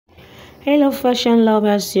Hello fashion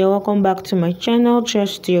lovers, you're welcome back to my channel.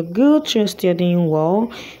 Trust you're good, trust you're doing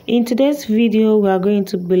well. In today's video we are going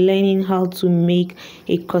to be learning how to make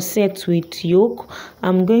a corset with yoke.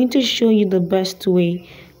 I'm going to show you the best way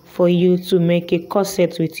for you to make a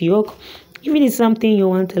corset with yoke. If it is something you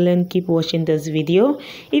want to learn, keep watching this video.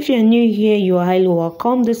 If you're new here, you are highly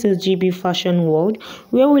welcome. This is GB Fashion World,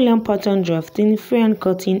 where we learn pattern drafting, freehand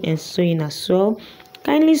cutting and sewing as well.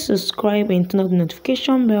 Kindly subscribe and turn on the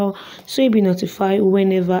notification bell so you'll be notified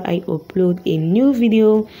whenever I upload a new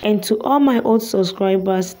video. And to all my old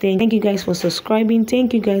subscribers, thank you guys for subscribing.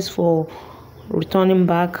 Thank you guys for returning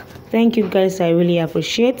back. Thank you guys, I really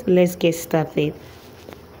appreciate. Let's get started.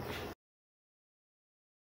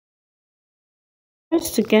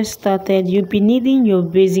 First, to get started, you'll be needing your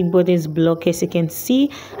basic bodice block. As you can see,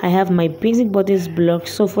 I have my basic bodice block.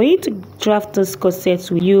 So for you to draft this corset,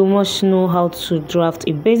 you must know how to draft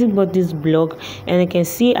a basic bodice block. And you can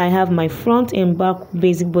see I have my front and back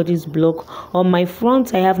basic bodice block. On my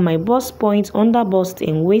front, I have my bust point, under bust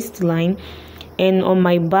and waistline. And on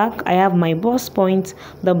my back, I have my bust point,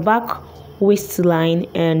 the back waistline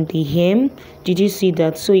and the hem. Did you see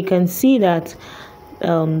that? So you can see that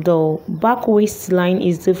the back waistline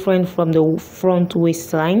is different from the front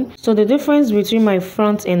waistline. So the difference between my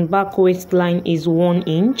front and back waistline is 1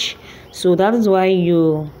 inch. So that is why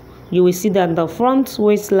you will see that the front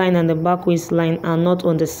waistline and the back waistline are not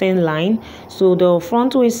on the same line. So the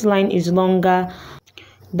front waistline is longer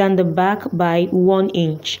than the back by 1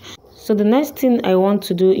 inch. So the next thing I want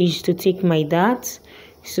to do is to take my dart.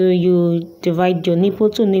 So you divide your nipple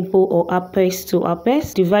to nipple or uppers to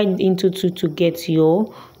uppers, divide into 2 to get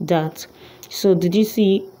your dart. So did you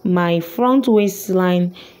see my front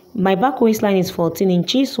waistline? My back waistline is 14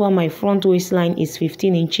 inches while my front waistline is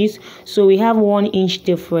 15 inches. So we have 1 inch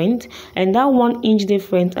different, and that 1 inch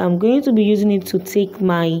different I'm going to be using it to take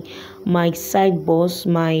my side bust,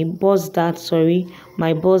 my bust dart.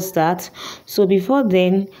 So before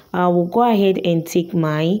then, I will go ahead and take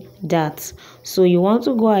my dart. So you want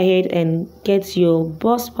to go ahead and get your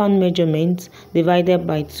bust span measurement divided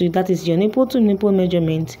by 2, that is your nipple to nipple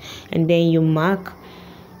measurement, and then you mark.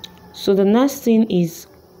 So the next thing is,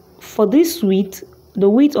 for this width, the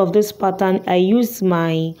width of this pattern, I used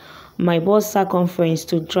my bust circumference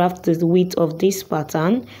to draft the width of this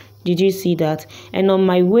pattern. Did you see that? And on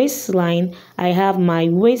my waistline, I have my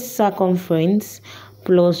waist circumference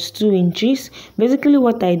plus 2 inches. Basically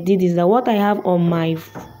what I did is that what I have on my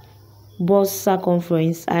bust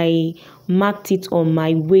circumference, I marked it on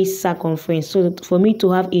my waist circumference, so for me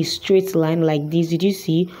to have a straight line like this. Did you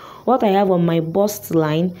see? What I have on my bust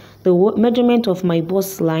line, the measurement of my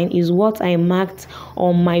bust line is what I marked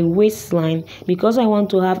on my waistline, because I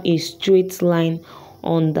want to have a straight line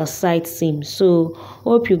on the side seam. So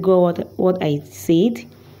hope you got what I said.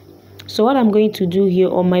 So what I'm going to do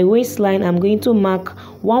here on my waistline, I'm going to mark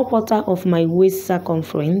 1/4 of my waist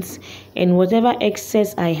circumference, and whatever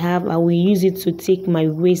excess I have, I will use it to take my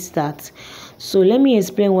waist dart. So let me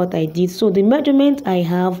explain what I did. So the measurement I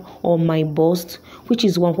have on my bust, which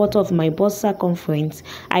is 1/4 of my bust circumference,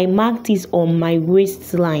 I marked it on my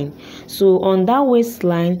waistline. So on that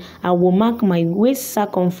waistline, I will mark my waist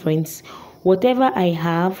circumference. Whatever I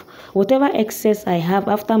have, whatever excess I have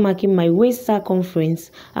after marking my waist circumference,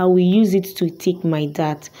 I will use it to take my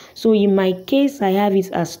dart. So in my case, I have it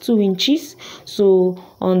as 2 inches. So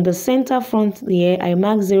on the center front here, I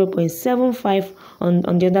mark 0.75.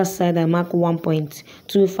 On the other side, I mark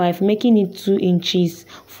 1.25, making it 2 inches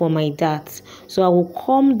for my dart. So I will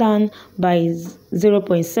come down by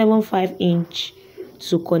 0.75 inch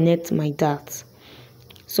to connect my dart.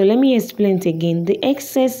 So let me explain it again. The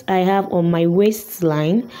excess I have on my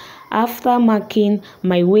waistline after marking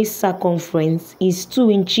my waist circumference is 2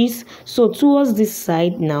 inches. So towards this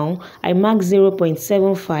side now, I mark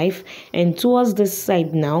 0.75, and towards this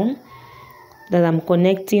side now that I'm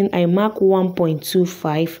connecting, I mark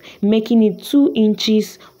 1.25, making it 2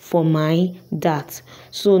 inches for my dart.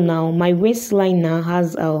 So now my waistline now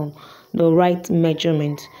has the right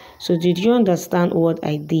measurement. So did you understand what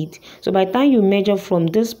I did? So by the time you measure from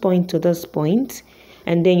this point to this point,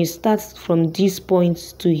 and then you start from this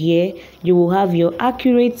point to here, you will have your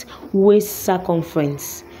accurate waist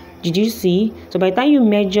circumference. Did you see? So by the time you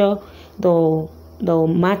measure the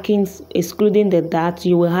markings excluding the dart,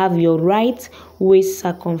 you will have your right waist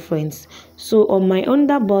circumference. So on my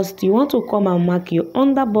under bust, you want to come and mark your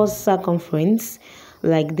under bust circumference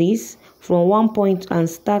like this from 1 point and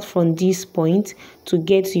start from this point to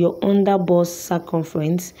get your under bust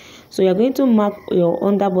circumference. So you're going to mark your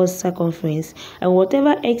under bust circumference, and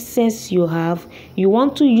whatever excess you have, you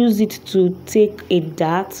want to use it to take a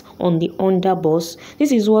dart on the under bust.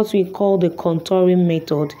 This is what we call the contouring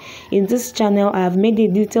method. In this channel, I have made a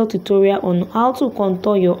detailed tutorial on how to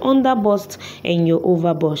contour your under bust and your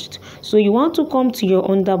over bust. So you want to come to your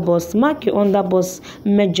under bust, mark your under bust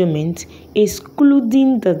measurement,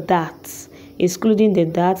 excluding the darts.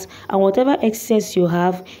 And whatever excess you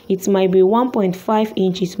have, it might be 1.5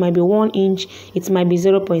 inches, it might be 1 inch, it might be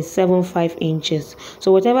 0.75 inches.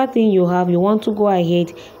 So whatever thing you have, you want to go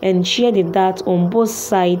ahead and share the dart on both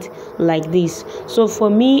sides like this. So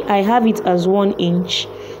for me, I have it as 1 inch,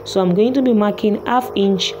 so I'm going to be marking ½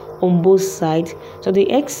 inch on both sides. So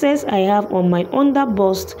the excess I have on my under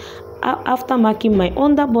bust, after marking my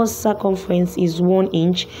under bust circumference, is 1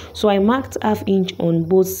 inch, so I marked ½ inch on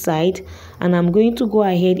both sides, and I'm going to go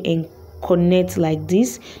ahead and connect like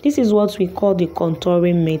this. This is what we call the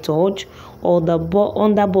contouring method, or the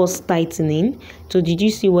under bust tightening. So did you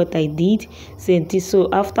see what I did? So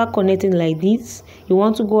after connecting like this, you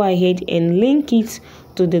want to go ahead and link it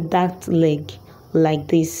to the dart leg like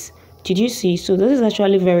this. Did you see? So this is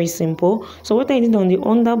actually very simple. So what I did on the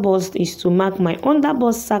under bust is to mark my under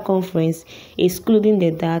bust circumference, excluding the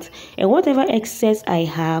dart, and whatever excess I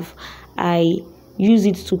have, I use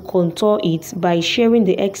it to contour it by sharing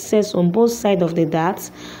the excess on both sides of the dart.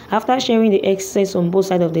 After sharing the excess on both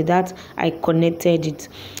sides of the dart, I connected it.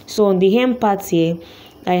 So on the hem part here,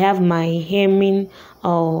 I have my hemming,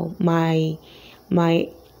 my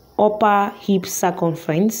upper hip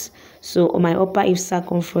circumference. So my upper hip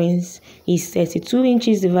circumference is 32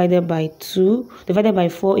 inches divided by 4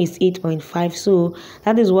 is 8.5. So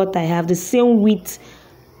that is what I have, the same width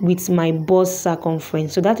with my bust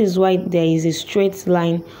circumference. So that is why there is a straight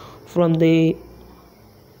line from the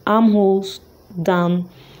armholes down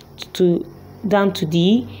to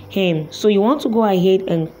the hem. So you want to go ahead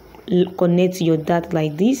and connect your dart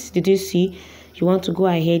like this. Did you see? You want to go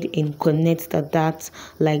ahead and connect the dart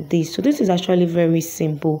like this. So this is actually very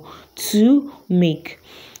simple to make.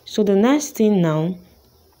 So the next thing now,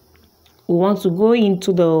 we want to go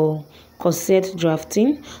into the corset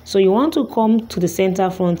drafting. So you want to come to the center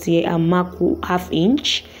front here and mark ½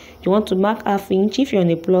 inch. You want to mark ½ inch. If you're on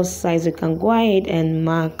a plus size, you can go ahead and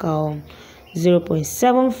mark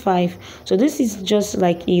 0.75. So this is just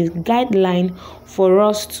like a guideline for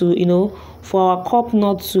us to, for our cup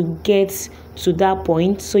not to get to that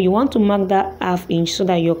point. So you want to mark that ½ inch so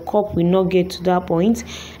that your cup will not get to that point,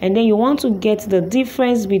 and then you want to get the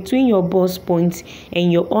difference between your bust point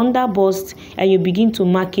and your under bust, and you begin to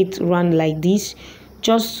mark it round like this,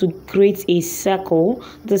 just to create a circle.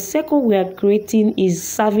 The circle we are creating is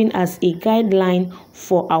serving as a guideline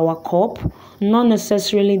for our cup, not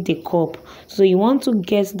necessarily the cup. So you want to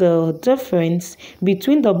get the difference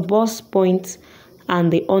between the bust point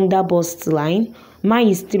and the under bust line. Mine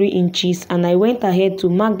is 3 inches, and I went ahead to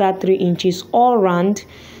mark that 3 inches all round,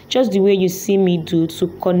 just the way you see me do, to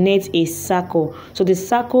connect a circle. So the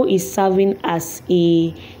circle is serving as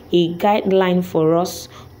a guideline for us.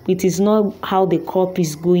 It is not how the cup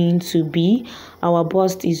is going to be. Our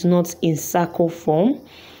bust is not in circle form.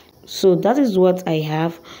 So that is what I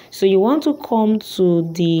have. So you want to come to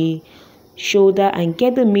the shoulder and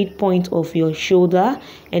get the midpoint of your shoulder,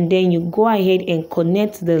 and then you go ahead and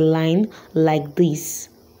connect the line like this.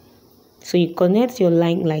 So you connect your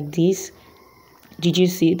line like this. Did you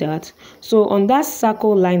see that? So on that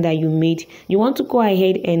circle line that you made, you want to go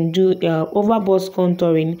ahead and do over bust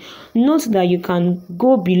contouring. Note that you can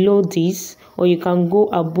go below this or you can go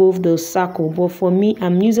above the circle, but for me,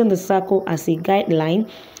 I'm using the circle as a guideline.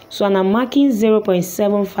 So I'm marking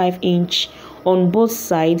 0.75 inch on both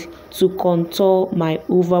sides to contour my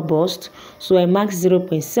over bust. So I mark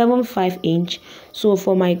 0.75 inch. So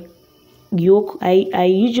for my yoke, I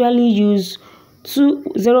usually use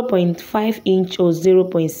 0.5 inch or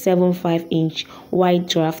 0.75 inch while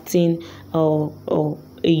drafting a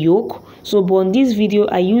yoke. So but on this video,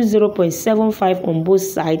 I use 0.75 on both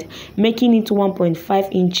sides, making it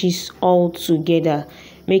 1.5 inches all together.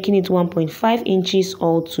 Making it 1.5 inches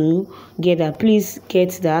all together. Please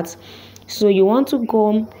get that. So you want to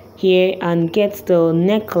come here and get the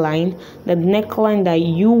neckline that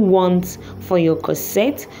you want for your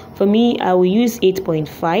corset. For me, I will use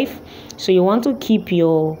 8.5. So you want to keep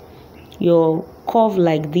your curve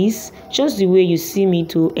like this, just the way you see me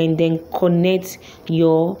do, and then connect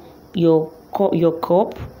your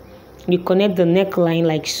cup. You connect the neckline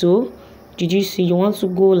like so. Did you see? You want to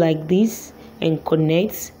go like this and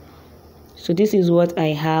connect. So this is what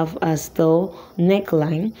I have as the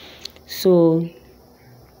neckline. So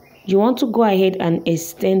you want to go ahead and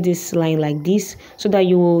extend this line like this, so that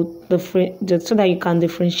you can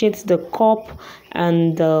differentiate the cup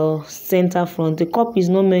and the center front. The cup is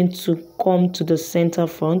not meant to come to the center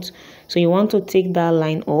front, so you want to take that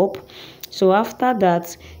line up. So after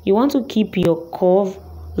that, you want to keep your curve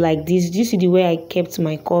like this. Did you see the way I kept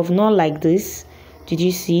my curve? Not like this. Did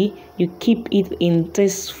you see? You keep it in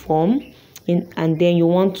this form, and then you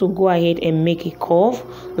want to go ahead and make a curve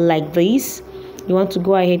like this. You want to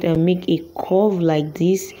go ahead and make a curve like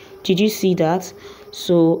this. Did you see that?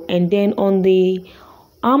 So, and then on the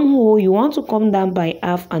armhole, you want to come down by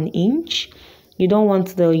half an inch. You don't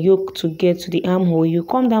want the yoke to get to the armhole. You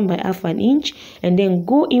come down by half an inch and then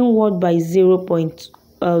go inward by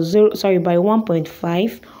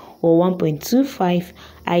 1.5 or 1.25.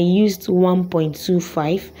 I used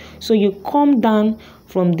 1.25. So you come down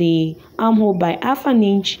from the armhole by half an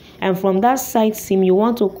inch, and from that side seam you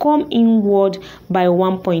want to come inward by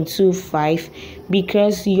 1.25,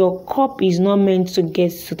 because your cup is not meant to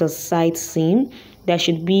get to the side seam. There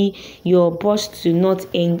should be your bust to not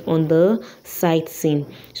end on the side seam.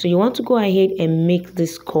 So you want to go ahead and make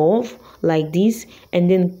this curve like this, and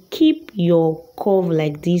then keep your curve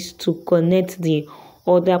like this to connect the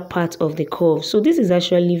other part of the curve. So this is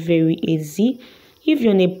actually very easy. If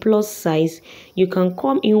you're on a plus size, you can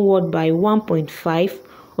come inward by 1.5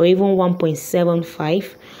 or even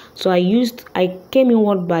 1.75. So I came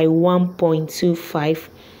inward by 1.25,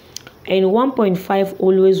 and 1.5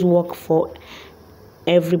 always work for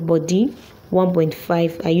everybody.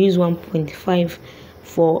 1.5, I use 1.5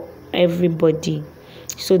 for everybody.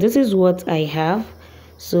 So this is what I have.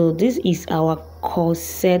 So this is our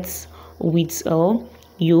corset with a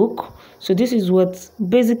yoke. So this is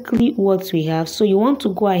basically what we have. So you want to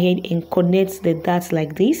go ahead and connect the dart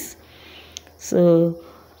like this. So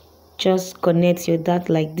just connect your dart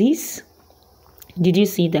like this. Did you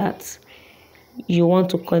see that? You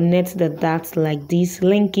want to connect the dart like this,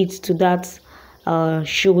 link it to that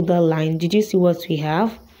shoulder line. Did you see what we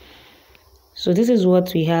have? So this is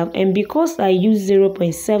what we have. And because I use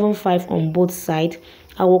 0.75 on both sides,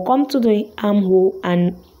 I will come to the armhole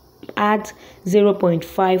and add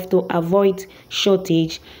 0.5 to avoid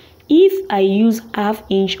shortage. If I use half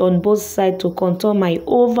inch on both sides to contour my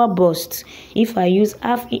over bust, if I use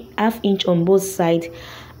half inch on both sides,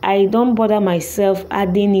 I don't bother myself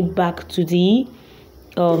adding it back to the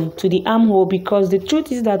armhole, because the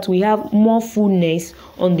truth is that we have more fullness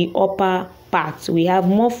on the upper part. We have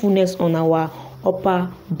more fullness on our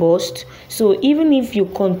upper bust. So even if you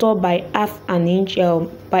contour by half an inch on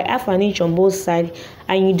both sides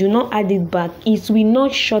and you do not add it back, it will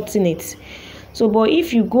not shorten it. So but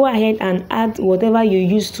if you go ahead and add whatever you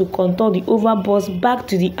use to contour the over bust back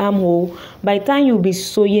to the armhole, by the time you'll be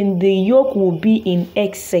sewing, the yoke will be in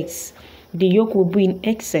excess. The yoke will be in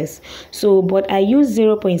excess. So but I use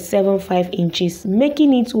 0.75 inches,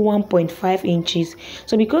 making it 1.5 inches.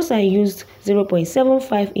 So because I used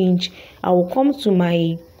 0.75 inch, I will come to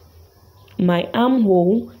my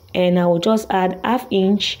armhole and I will just add half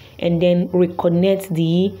inch and then reconnect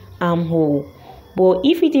the armhole. But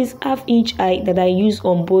if it is half inch that I use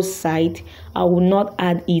on both sides, I will not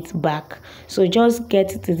add it back. So just get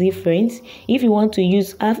the difference. If you want to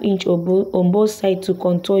use half inch on both sides to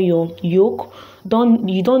contour your yoke,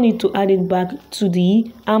 you don't need to add it back to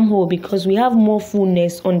the armhole, because we have more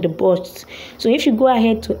fullness on the bust. So if you go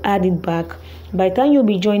ahead to add it back, by the time you'll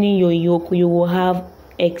be joining your yoke, you will have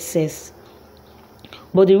excess.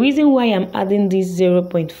 But the reason why I'm adding this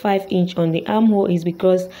 0.5 inch on the armhole is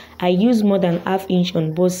because I use more than half inch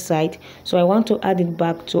on both sides. So I want to add it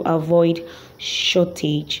back to avoid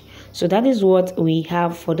shortage. So that is what we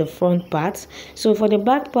have for the front part. So for the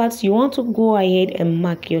back parts, you want to go ahead and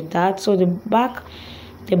mark your dart. So the back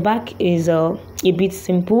is a bit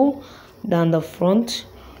simple than the front.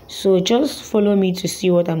 So just follow me to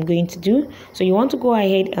see what I'm going to do. So you want to go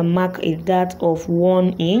ahead and mark a dart of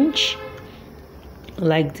 1 inch.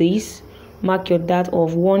 Like this. Mark your dart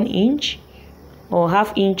of 1 inch or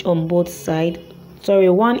half inch on both sides.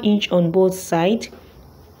 1 inch on both sides,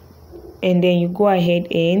 and then you go ahead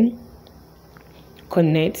and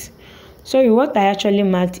connect. Sorry, what I actually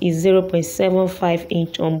marked is 0.75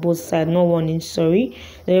 inch on both sides, not 1 inch.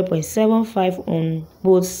 0.75 on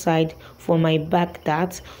both sides for my back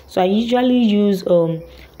dart. So I usually use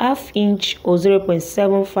half inch or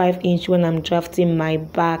 0.75 inch when I'm drafting my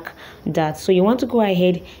back dart. So you want to go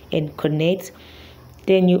ahead and connect.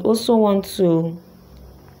 Then you also want to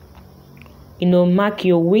mark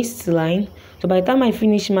your waistline. So by the time I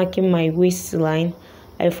finish marking my waistline,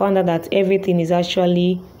 I found out that everything is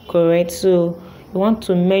actually correct. So you want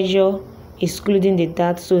to measure excluding the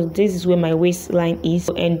dart. So this is where my waistline is,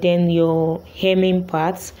 and then your hemming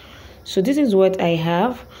part. So this is what I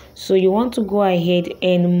have. So you want to go ahead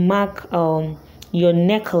and mark your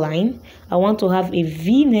neckline. I want to have a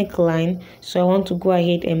V neckline, so I want to go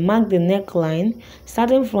ahead and mark the neckline,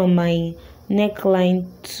 starting from my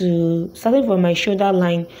shoulder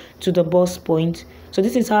line to the bust point. So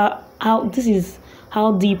this is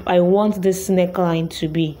how deep I want this neckline to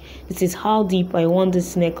be. This is how deep I want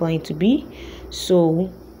this neckline to be. So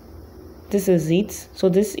this is it. So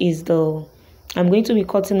this is I'm going to be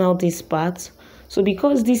cutting out this part. So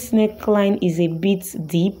because this neckline is a bit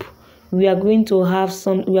deep, we might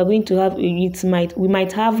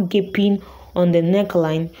have gaping on the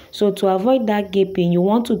neckline. So to avoid that gaping, you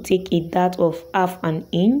want to take a dart of 1/2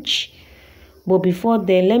 inch. But before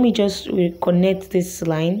then, let me just reconnect this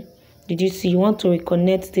line. Did you see? You want to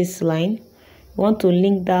reconnect this line. You want to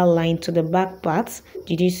link that line to the back part.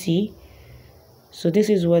 Did you see? So this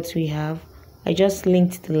is what we have. I just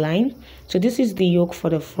linked the line. So this is the yoke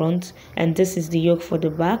for the front, and this is the yoke for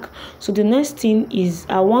the back. So the next thing is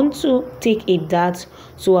I want to take a dart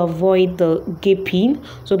to avoid the gaping.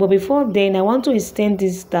 So but before then, I want to extend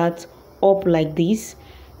this dart up like this.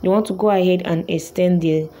 You want to go ahead and extend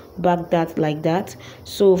the back dart like that.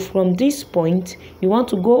 So from this point, you want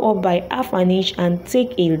to go up by 1/2 inch and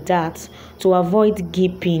take a dart to avoid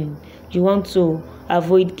gaping. You want to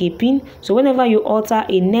avoid gaping. So whenever you alter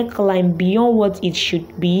a neckline beyond what it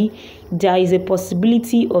should be, there is a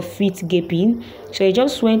possibility of it gaping. So I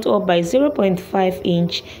just went up by 0.5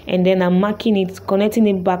 inch, and then I'm marking it, connecting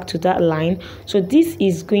it back to that line. So this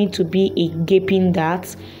is going to be a gaping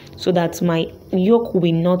dart, so that my yoke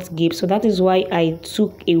will not gape. So that is why I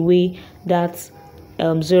took away that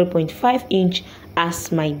 0.5 inch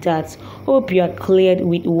as my dart. Hope you are cleared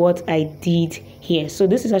with what I did here. So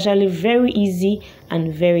this is actually very easy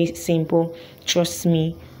and very simple. Trust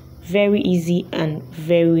me, very easy and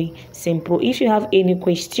very simple. If you have any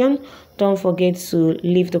question, don't forget to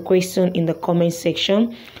leave the question in the comment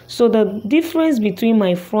section. So the difference between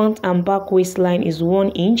my front and back waistline is 1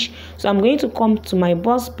 inch. So I'm going to come to my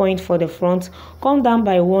bust point for the front, come down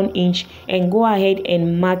by 1 inch, and go ahead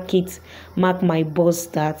and mark my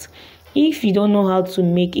bust dart. If you don't know how to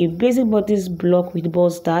make a basic bodice block with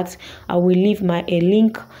bust dart, I will leave a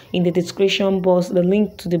link in the description box, the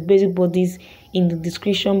link to the basic bodice in the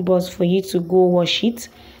description box for you to go watch it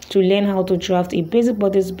to learn how to draft a basic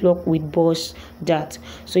bodice block with bust dart.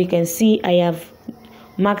 So you can see I have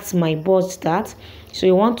marked my bust dart. So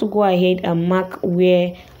you want to go ahead and mark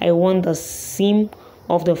where I want the seam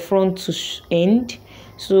of the front to end.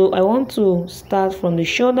 So I want to start from the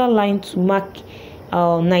shoulder line to mark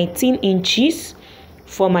 19 inches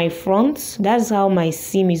for my front. That's how my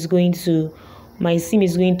seam is going to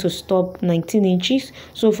stop 19 inches.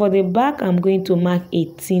 So for the back, I'm going to mark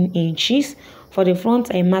 18 inches. For the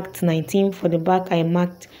front, I marked 19. For the back, I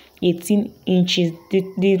marked 18 inches.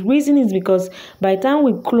 The reason is because by the time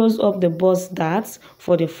we close up the bust darts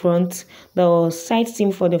for the front, the side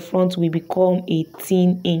seam for the front will become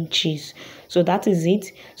 18 inches. So that is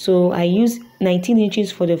it. So I use 19 inches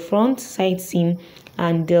for the front side seam,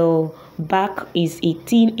 and the back is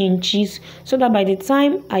 18 inches, so that by the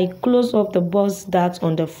time I close up the bust dart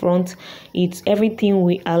on the front, everything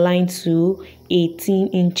will align to 18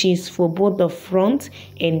 inches for both the front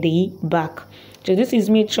and the back. So this is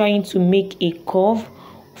me trying to make a curve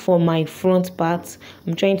for my front part.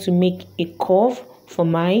 I'm trying to make a curve for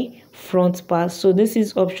my front part. So this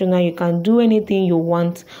is optional. You can do anything you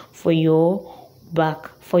want for your back,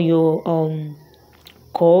 for your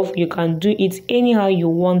curve. You can do it anyhow you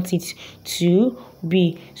want it to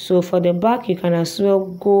be. So for the back, you can as well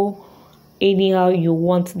go anyhow you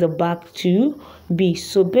want the back to be.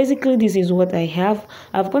 So basically, this is what I have.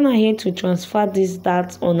 I've gone ahead to transfer this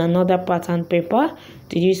dart on another pattern paper.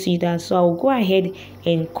 Did you see that? So I'll go ahead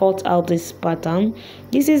and cut out this pattern.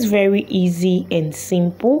 This is very easy and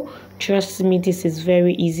simple. Trust me, this is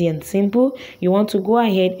very easy and simple. You want to go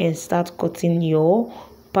ahead and start cutting your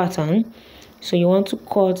pattern. So you want to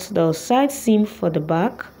cut the side seam for the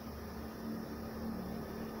back.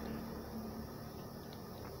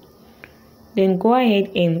 Then go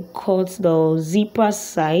ahead and cut the zipper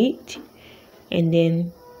side, and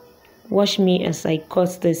then watch me as I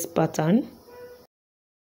cut this pattern.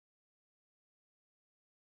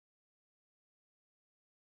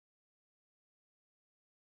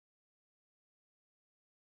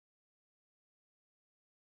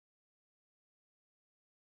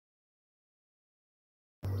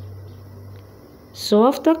 So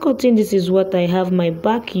after cutting, this is what I have my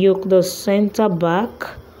back yoke, the center back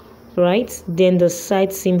right? Then the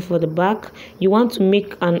side seam for the back, you want to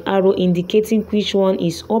make an arrow indicating which one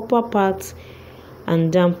is upper part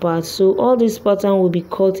and down part. So all this pattern will be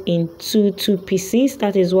cut in two pieces.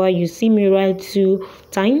 That is why you see me write 2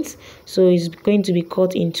 times. So it's going to be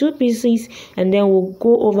cut in 2 pieces, and then we'll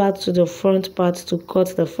go over to the front part to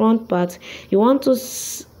cut the front part. You want to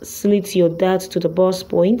slit your dart to the bust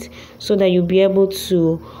point so that you'll be able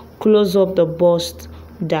to close up the bust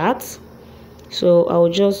dart. So I'll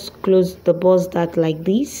just close the bust dart like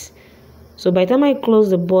this. So by the time I close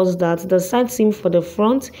the bust dart, the side seam for the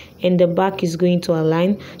front and the back is going to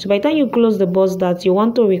align. So by the time you close the bust dart, you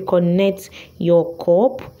want to reconnect your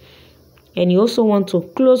cup, and you also want to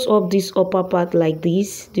close up this upper part like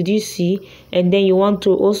this. Did you see? And then you want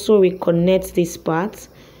to also reconnect this part.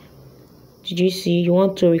 Did you see? You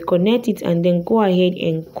want to reconnect it and then go ahead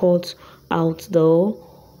and cut out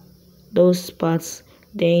those parts,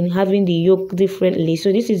 then having the yoke differently.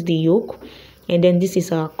 So this is the yoke, and then this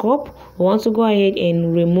is our cup. We want to go ahead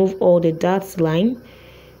and remove all the dart line,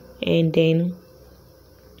 and then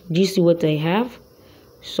do you see what I have?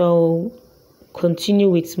 So continue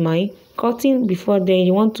with my cutting. Before then,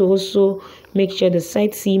 you want to also make sure the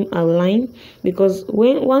side seam align, because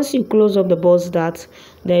once you close up the bust dart,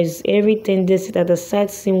 there is every tendency that the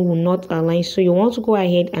side seam will not align. So you want to go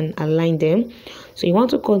ahead and align them. So you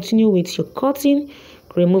want to continue with your cutting,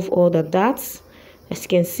 remove all the darts as you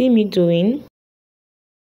can see me doing.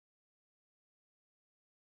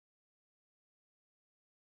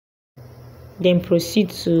 Then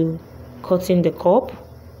proceed to cutting the cup.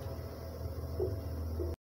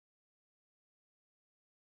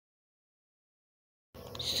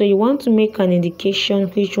 So you want to make an indication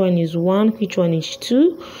which one is 1, which one is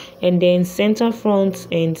 2, and then center front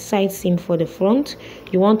and side seam for the front.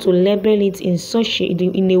 You want to label it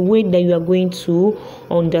in a way that you are going to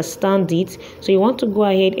understand it. So you want to go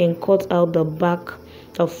ahead and cut out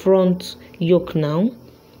the front yoke now.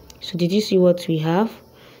 So did you see what we have?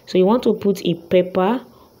 So you want to put a paper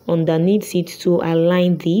underneath it to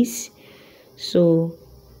align this. So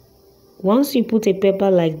once you put a paper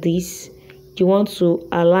like this, you want to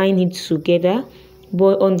align it together.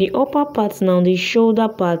 But on the upper part now, the shoulder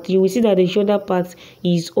part, you will see that the shoulder part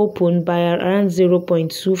is open by around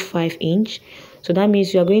 0.25 inch. So that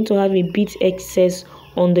means you are going to have a bit excess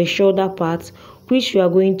on the shoulder part, which you are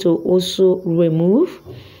going to also remove.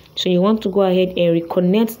 So you want to go ahead and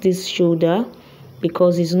reconnect this shoulder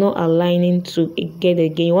because it's not aligning together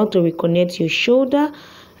again. You want to reconnect your shoulder,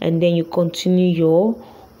 and then you continue your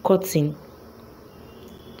cutting.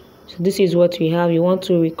 So this is what we have. You want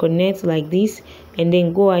to reconnect like this, and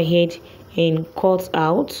then go ahead and cut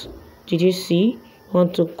out. Did you see? You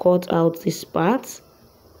want to cut out this part,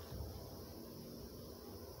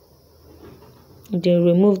 then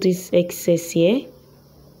remove this excess here.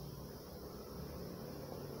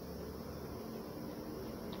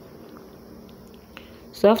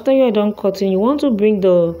 So after you are done cutting, you want to bring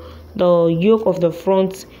the yoke of the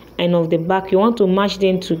front and of the back. You want to match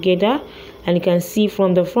them together, and you can see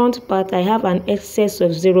from the front part I have an excess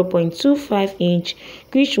of 0.25 inch,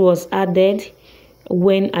 which was added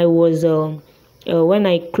when I was when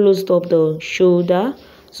I closed up the shoulder.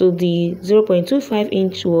 So the 0.25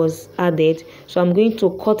 inch was added. So I'm going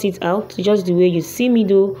to cut it out just the way you see me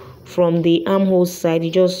do. From the armhole side,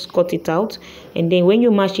 you just cut it out, and then when you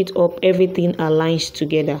match it up, everything aligns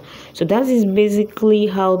together. So that is basically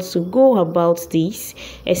how to go about this.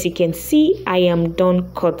 As you can see, I am done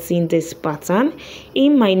cutting this pattern.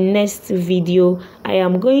 In my next video, I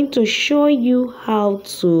am going to show you how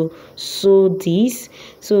to sew this.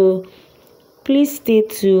 So please stay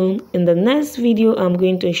tuned. In the next video, I'm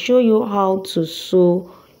going to show you how to sew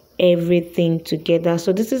everything together.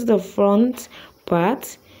 So this is the front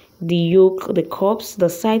part, the yoke, the cups, the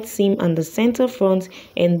side seam, and the center front,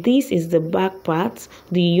 and this is the back part,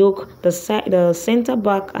 the yoke, the center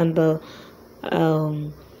back, and the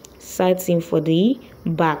side seam for the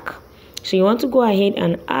back. So you want to go ahead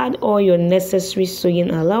and add all your necessary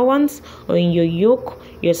sewing allowance on your yoke,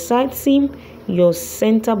 your side seam, your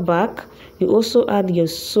center back. You also add your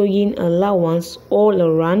sewing allowance all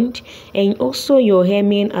around, and also your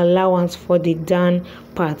hemming allowance for the down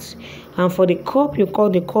part. And for the cup, you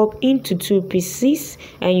cut the cup into 2 pieces,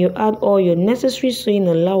 and you add all your necessary sewing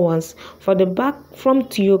allowance. For the back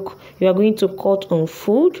front yoke, you are going to cut on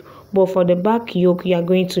fold, but for the back yoke, you are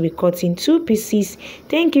going to be cutting 2 pieces.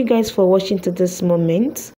 Thank you guys for watching to this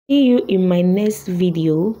moment. See you in my next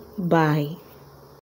video. Bye.